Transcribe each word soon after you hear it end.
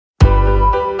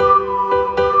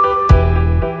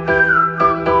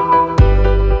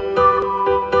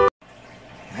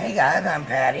I'm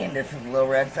Patty, and this is Little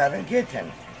Red Southern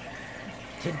Kitchen.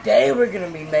 Today we're going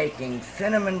to be making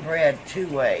cinnamon bread two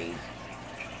ways.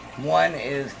 One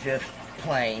is just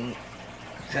plain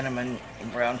cinnamon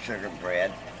and brown sugar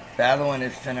bread. The other one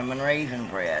is cinnamon raisin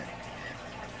bread.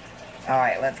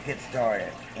 Alright, let's get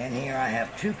started. In here I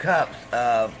have 2 cups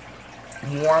of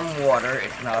warm water.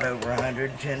 It's not over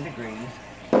 110 degrees.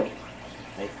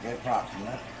 Basically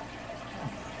approximate.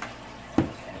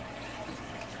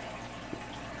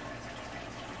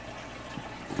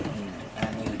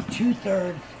 I need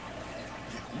 2/3.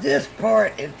 This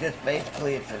part is just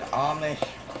basically, it's an Amish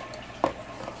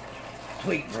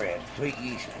sweet bread, sweet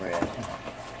yeast bread.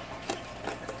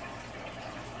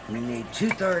 We need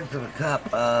 2/3 of a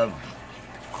cup of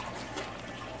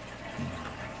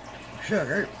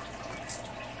sugar.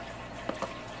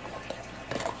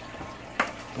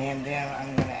 And then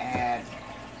I'm going to add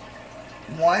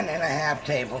 1.5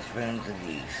 tablespoons of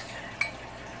yeast.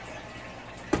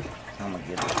 I'm going to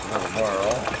give this a little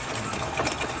whirl.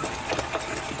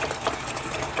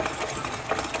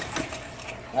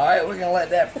 Alright, we're going to let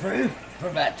that proof for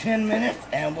about 10 minutes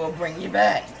and we'll bring you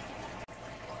back.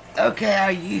 Okay,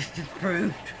 our yeast is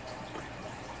proofed.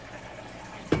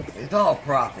 It's all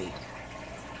frothy.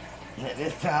 At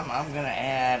this time I'm going to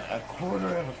add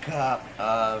 1/4 of a cup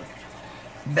of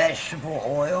vegetable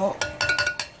oil.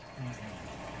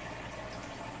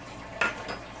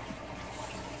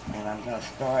 And I'm going to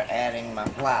start adding my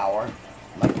flour,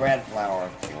 my bread flour,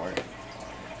 of course.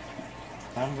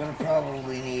 I'm going to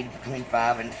probably need between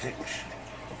 5 and 6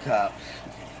 cups.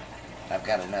 I've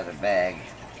got another bag.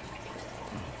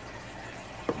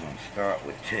 I'm going to start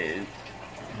with 2.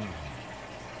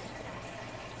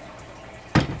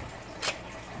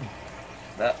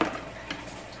 But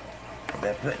if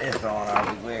I put this on,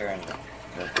 I'll be wearing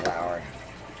the flour.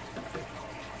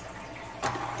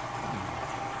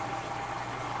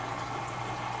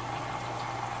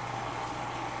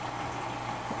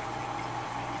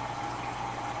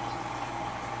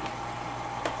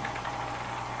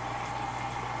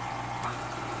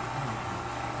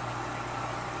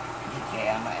 Okay,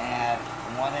 I'm going to add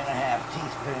 1.5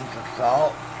 teaspoons of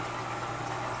salt.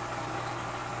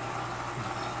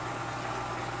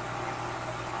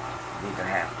 These are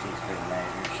 1/2 teaspoon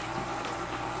measures.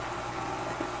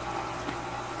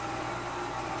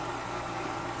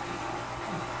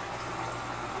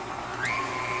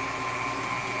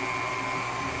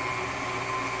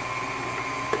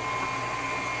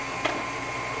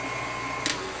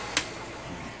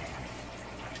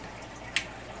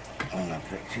 I'm going to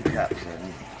put 2 cups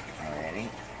in already.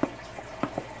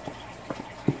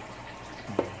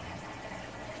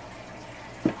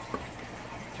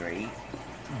 Three.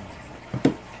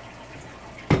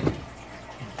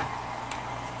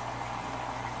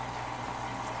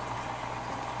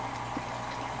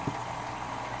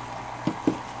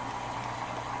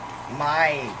 My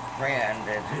friend,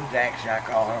 who's actually, I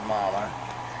call her Mama,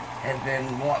 has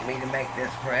been wanting me to make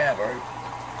this forever.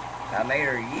 I made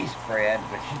her yeast bread,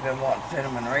 but she's been wanting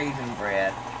cinnamon raisin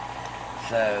bread.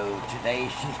 So today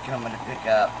she's coming to pick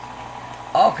up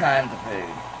all kinds of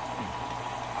food.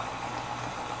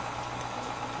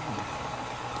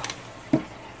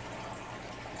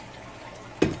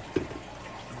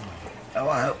 Oh,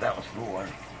 I hope that was 4.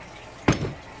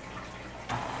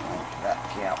 That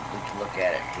count. We can look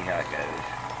at it, see how it goes.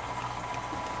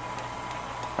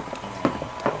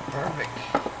 Oh, perfect.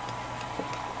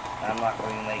 I'm not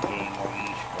going to make any more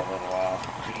yeast for a little while.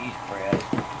 It's yeast bread.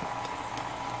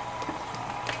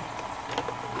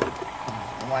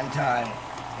 One time,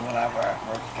 whenever I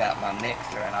first got my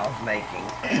mixer and I was making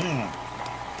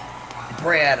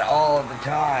bread all of the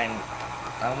time,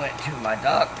 I went to my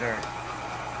doctor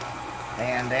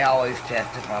and they always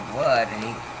tested my blood, and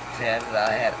he said that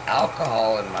I had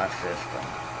alcohol in my system.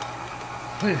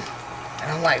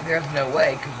 And I'm like, there's no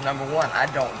way, because number one, I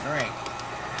don't drink.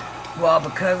 Well,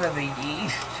 because of the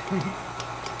yeast,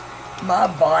 my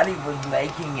body was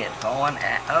making its own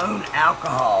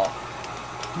alcohol.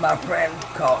 My friend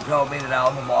told me that I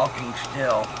was walking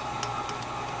still.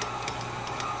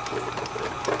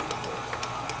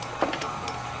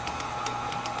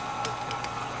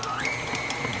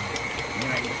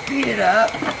 Heat it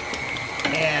up,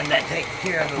 and that takes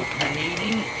care of the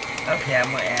kneading. Okay,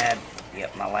 I'm going to add,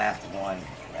 yep, my last one.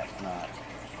 That's not.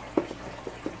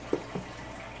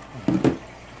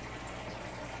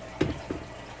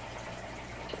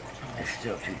 It's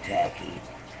still too tacky.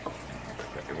 Let's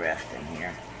put the rest in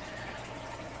here.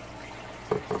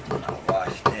 I'll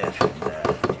wash this and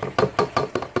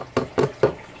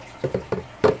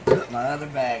put my other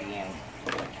bag in.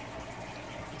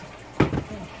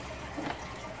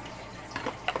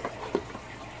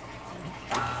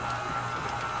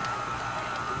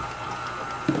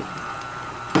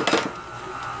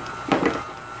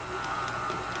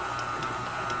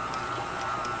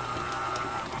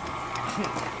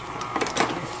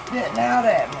 spitting out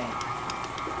at me.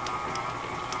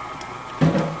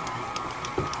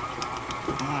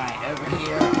 Alright, over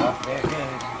here, oh, there it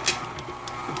goes.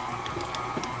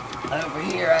 Over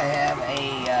here I have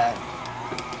a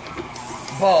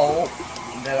bowl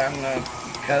that I'm going to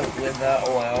coat with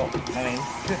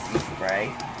cooking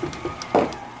spray.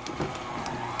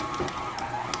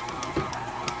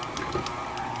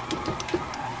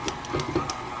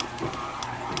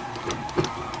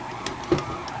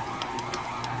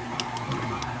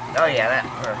 Oh yeah, that's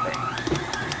perfect.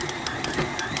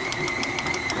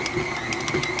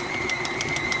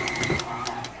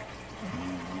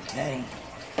 Okay.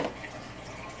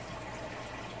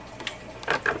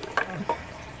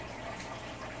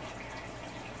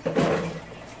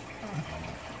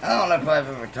 I don't know if I've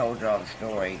ever told y'all the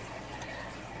story.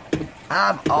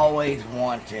 I've always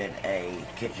wanted a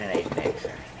KitchenAid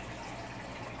mixer.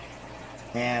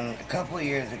 And a couple of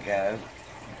years ago,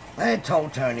 I had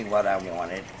told Tony what I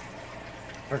wanted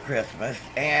for Christmas,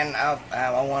 and I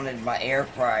wanted my air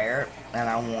fryer, and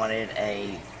I wanted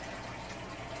a,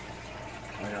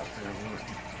 what else did I want?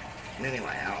 Anyway,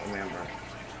 I don't remember.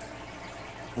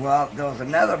 Well, there was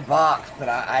another box, but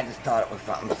I just thought it was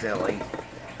something silly.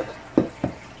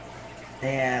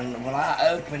 And when I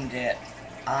opened it,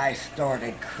 I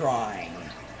started crying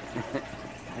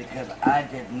because I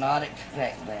did not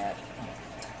expect that.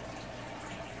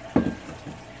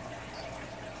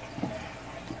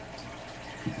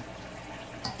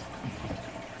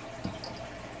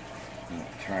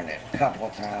 Turn it a couple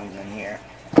of times in here.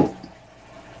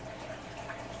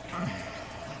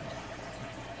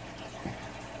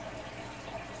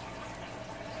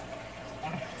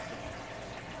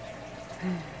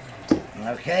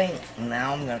 Okay,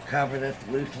 now I'm going to cover this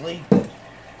loosely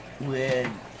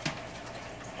with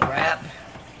wrap,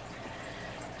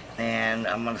 and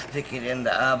I'm going to stick it in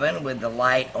the oven with the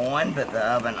light on but the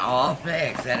oven off.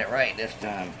 Hey, I said it right this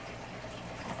time.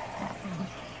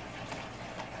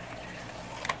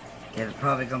 It's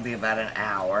probably going to be about an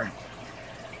hour,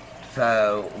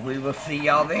 so we will see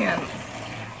y'all then.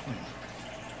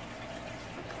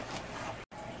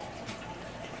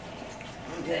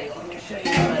 Okay, let me show you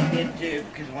what I did do,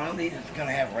 because one of these is going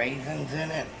to have raisins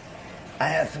in it. I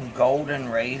have some golden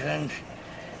raisins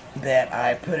that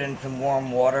I put in some warm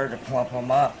water to plump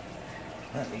them up.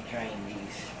 Let me drain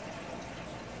these.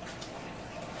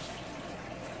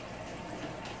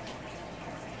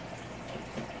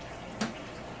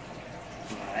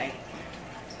 Alright.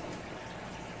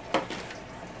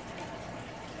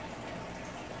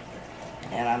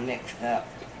 And I mixed up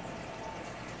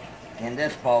in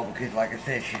this bowl, because like I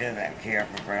said, she doesn't care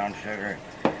for brown sugar.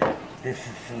 This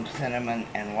is some cinnamon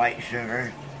and white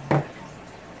sugar.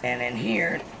 And in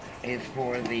here is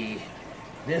for the,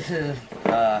 this is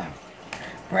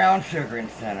brown sugar and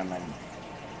cinnamon.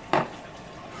 And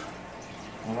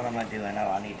what am I doing? Oh,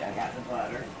 I got the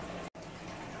butter.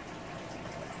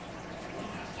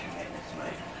 Let's try it this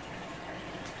way.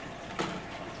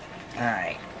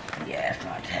 Alright, yeah, it's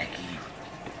not tacky.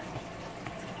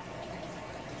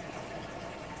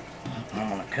 I'm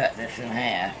going to cut this in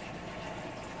half.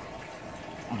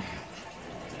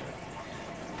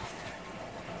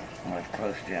 Well, as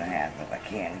close to in half as I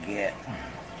can get.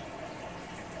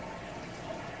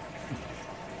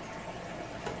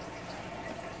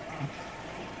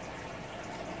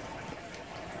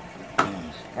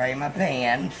 Spray my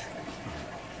pans.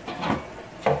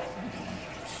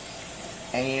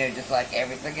 And you know, just like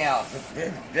everything else,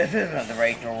 this isn't the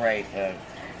Rachel Ray, so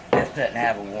this doesn't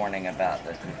have a warning about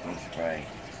the cooking spray.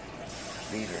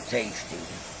 These are tasty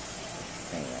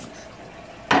pans.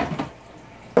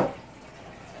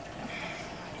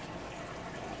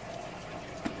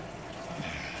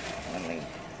 Let me,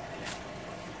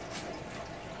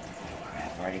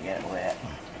 crap, already got it wet.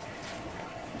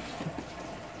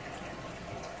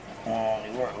 I'll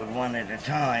only work with one at a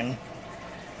time.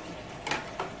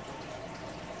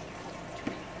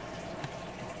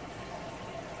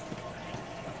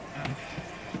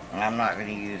 I'm not going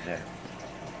to use a,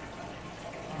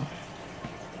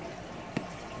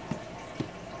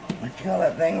 what you call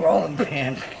that thing, rolling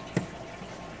pin.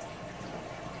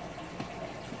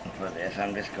 For this,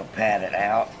 I'm just going to pat it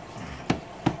out.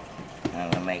 I'm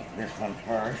going to make this one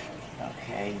first.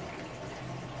 Okay.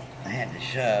 I had to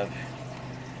shove.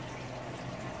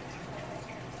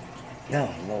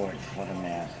 Oh, Lord, what a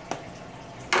mess.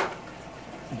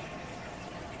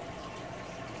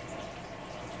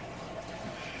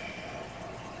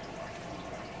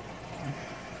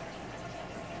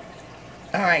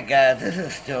 Alright guys, this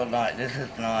is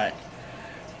not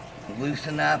loose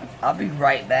enough. I'll be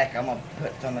right back. I'm going to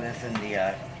put some of this in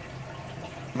the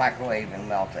microwave and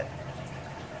melt it.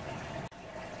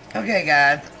 Okay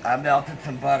guys, I melted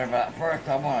some butter, but first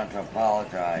I wanted to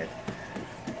apologize.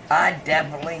 I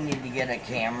definitely need to get a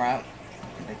camera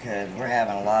because we're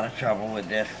having a lot of trouble with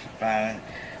this phone.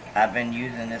 I've been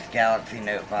using this Galaxy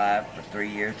Note 5 for 3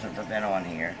 years since I've been on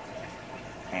here,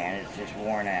 and it's just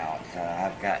worn out, so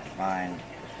I've got to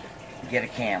get a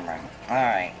camera.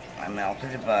 Alright, I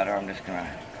melted the butter. I'm just going to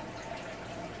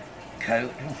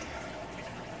coat.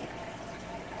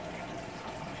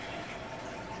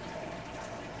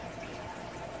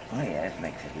 Oh yeah, this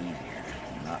makes it easier.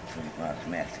 Not so much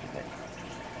messy, but...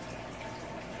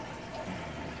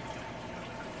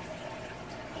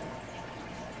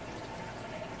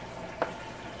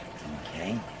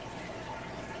 Okay.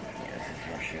 Yeah, this is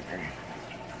your sugar.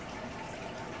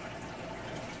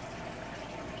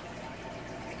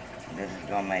 This is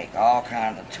going to make all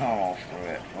kinds of tunnels through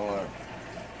it full of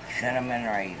cinnamon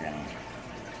raisins.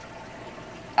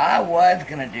 I was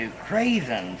going to do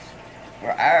craisins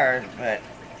for ours, but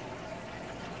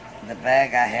the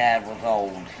bag I had was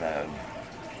old, so...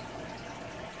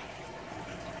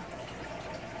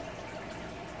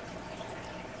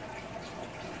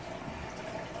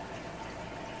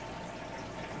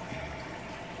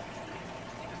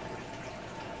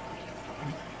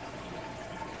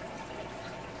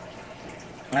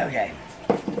 Okay.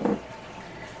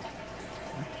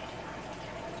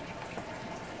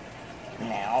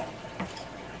 Now,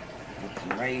 put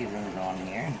some raisins on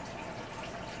here.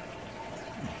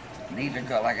 These are,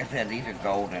 like I said, these are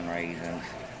golden raisins.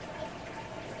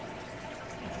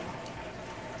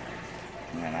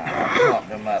 And I chopped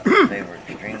them up because they were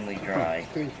extremely dry.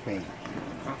 Excuse me.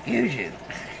 Excuse you.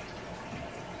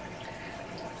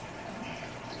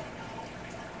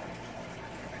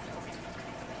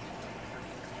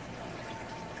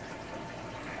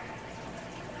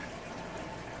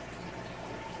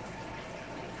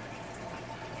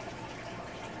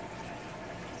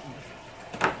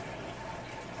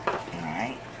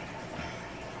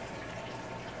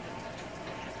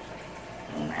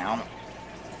 Now,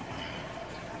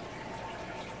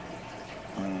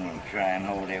 I'm going to try and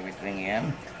hold everything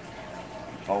in,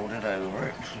 fold it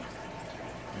over.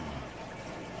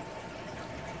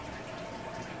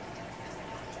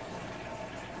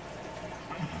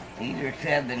 Easier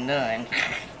said than done.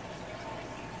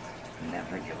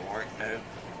 Never get work though.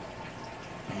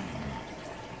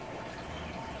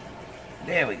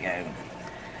 There we go.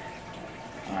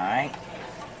 Alright.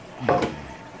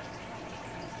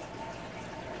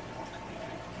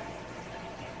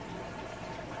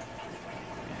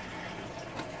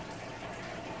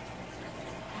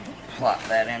 Plop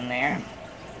that in there.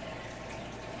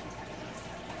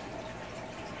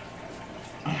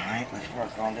 Alright, let's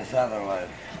work on this other loaf.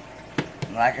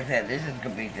 Like I said, this is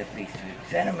going to be just be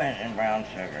cinnamon and brown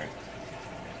sugar.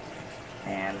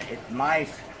 And it's my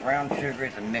brown sugar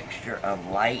is a mixture of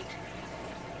light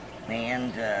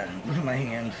and, my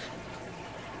hands,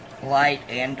 light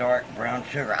and dark brown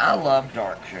sugar. I love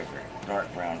dark sugar,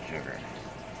 dark brown sugar.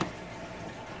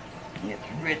 It's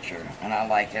richer, and I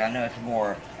like it. I know it's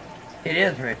more... It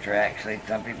is richer, actually.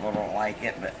 Some people don't like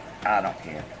it, but I don't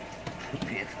care.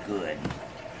 It's good.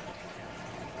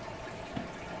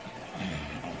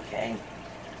 Okay.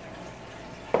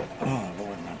 Oh,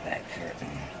 Lord, my back's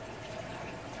hurting.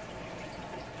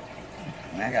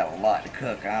 And I got a lot to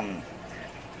cook.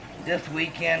 This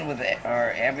weekend,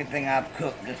 or everything I've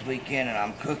cooked this weekend, and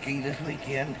I'm cooking this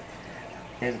weekend,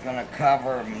 is going to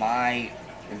cover my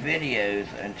videos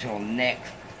until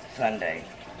next Sunday.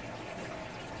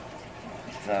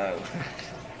 So,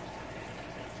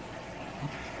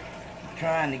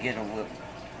 trying to get a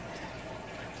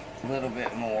little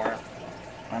bit more.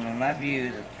 I mean, my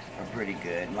views are pretty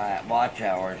good. My watch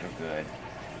hours are good.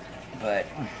 But,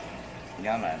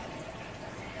 y'all know.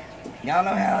 Y'all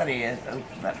know how it is. Oh,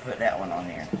 about to put that one on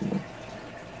here.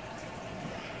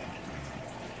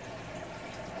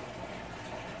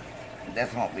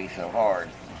 This won't be so hard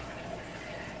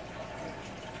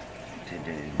to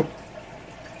do.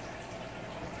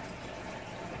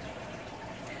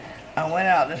 I went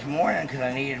out this morning because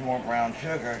I needed more brown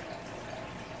sugar,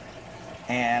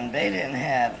 and they didn't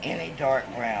have any dark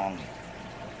brown.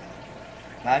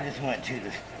 I just went to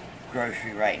the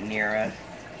grocery right near us.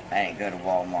 I didn't go to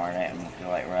Walmart. I didn't feel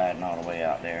like riding all the way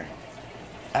out there.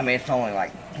 I mean, it's only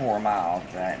like 4 miles,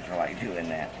 but I didn't feel like doing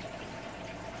that.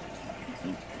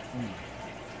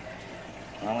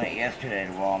 I went yesterday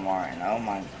to Walmart, and oh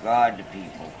my God, the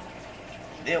people.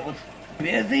 It was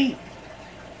busy.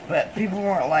 But people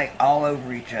weren't like all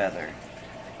over each other.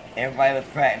 Everybody was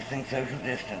practicing social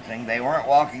distancing. They weren't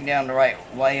walking down the right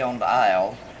way on the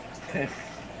aisles. I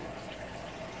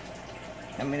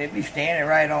mean, they'd be standing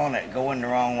right on it, going the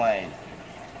wrong way.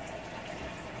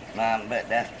 But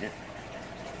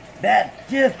that's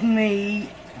just me.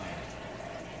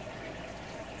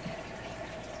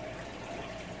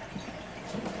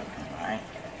 Alright.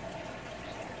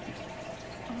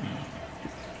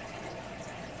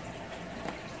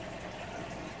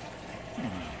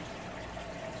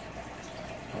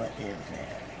 What is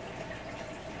that?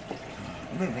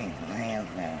 Moving my hands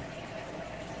now.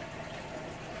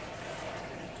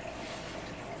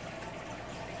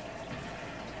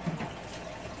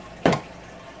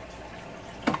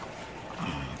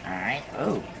 Alright,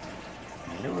 oh,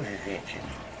 my nose is itching.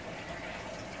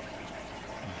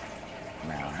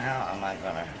 Now, how am I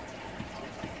gonna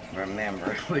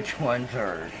remember which one's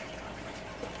hers?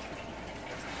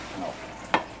 Oh,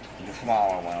 the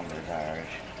smaller one is hers.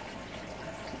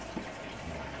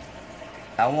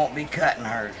 I won't be cutting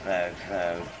hers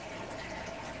though,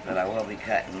 but I will be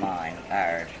cutting mine,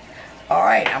 ours.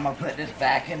 Alright, I'm gonna put this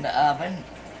back in the oven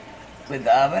with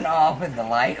the oven off and the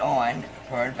light on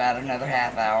for about another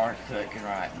half hour so it can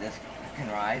rise. This can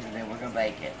rise, and then we're gonna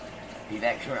bake it. Be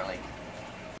back shortly.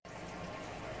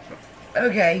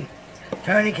 Okay,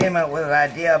 Tony came up with an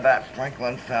idea about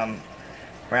sprinkling some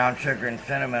brown sugar and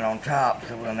cinnamon on top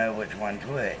so we'll know which one's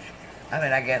which. I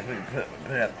mean, I guess we could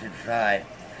put it up to the side.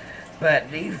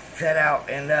 But these set out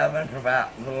in the oven for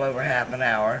about a little over half an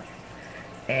hour.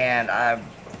 And I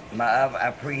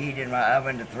preheated my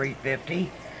oven to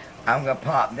 350. I'm going to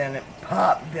pop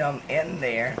them in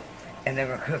there, and they're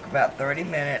going to cook about 30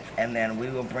 minutes, and then we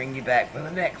will bring you back for the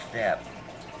next step.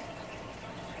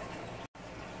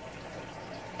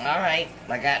 Alright,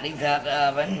 I got these out the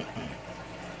oven.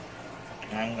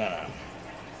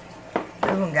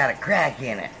 This one got a crack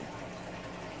in it.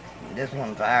 This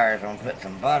one's ours. I'm going to put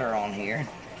some butter on here.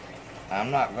 I'm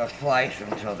not going to slice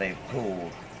them until they've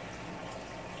cooled.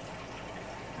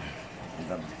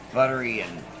 The buttery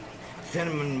and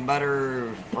cinnamon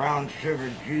butter, brown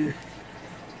sugar juice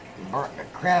burnt the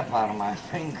crap out of my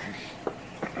fingers a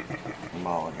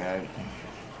while ago.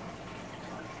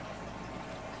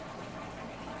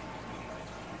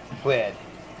 Quid.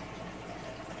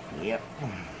 Yep.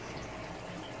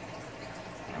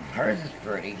 Hers is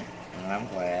pretty, and I'm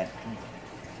glad.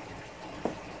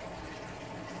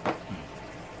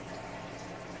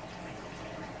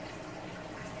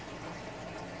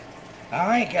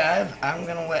 Alright guys, I'm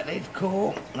going to let these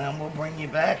cool, and then we'll bring you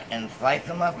back and slice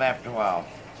them up after a while.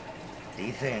 See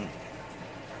you soon.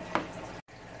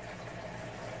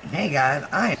 Hey guys,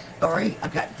 I'm sorry, I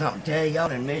got something to tell y'all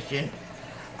in mission.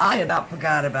 I about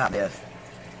forgot about this.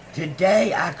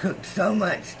 Today I cooked so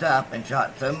much stuff and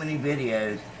shot so many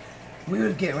videos. We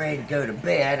was getting ready to go to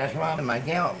bed. That's why I'm in my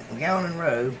gown and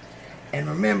robe. And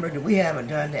remember that we haven't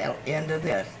done the end of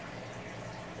this.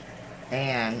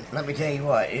 And let me tell you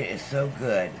what, it is so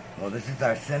good. Well, this is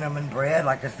our cinnamon bread.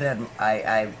 Like I said,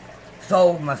 I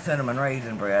sold my cinnamon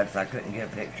raisin bread, so I couldn't get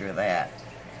a picture of that.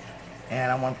 And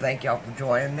I want to thank y'all for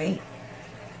joining me.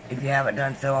 If you haven't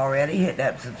done so already, hit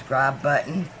that subscribe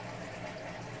button.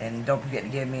 And don't forget to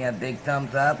give me a big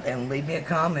thumbs up and leave me a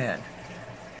comment.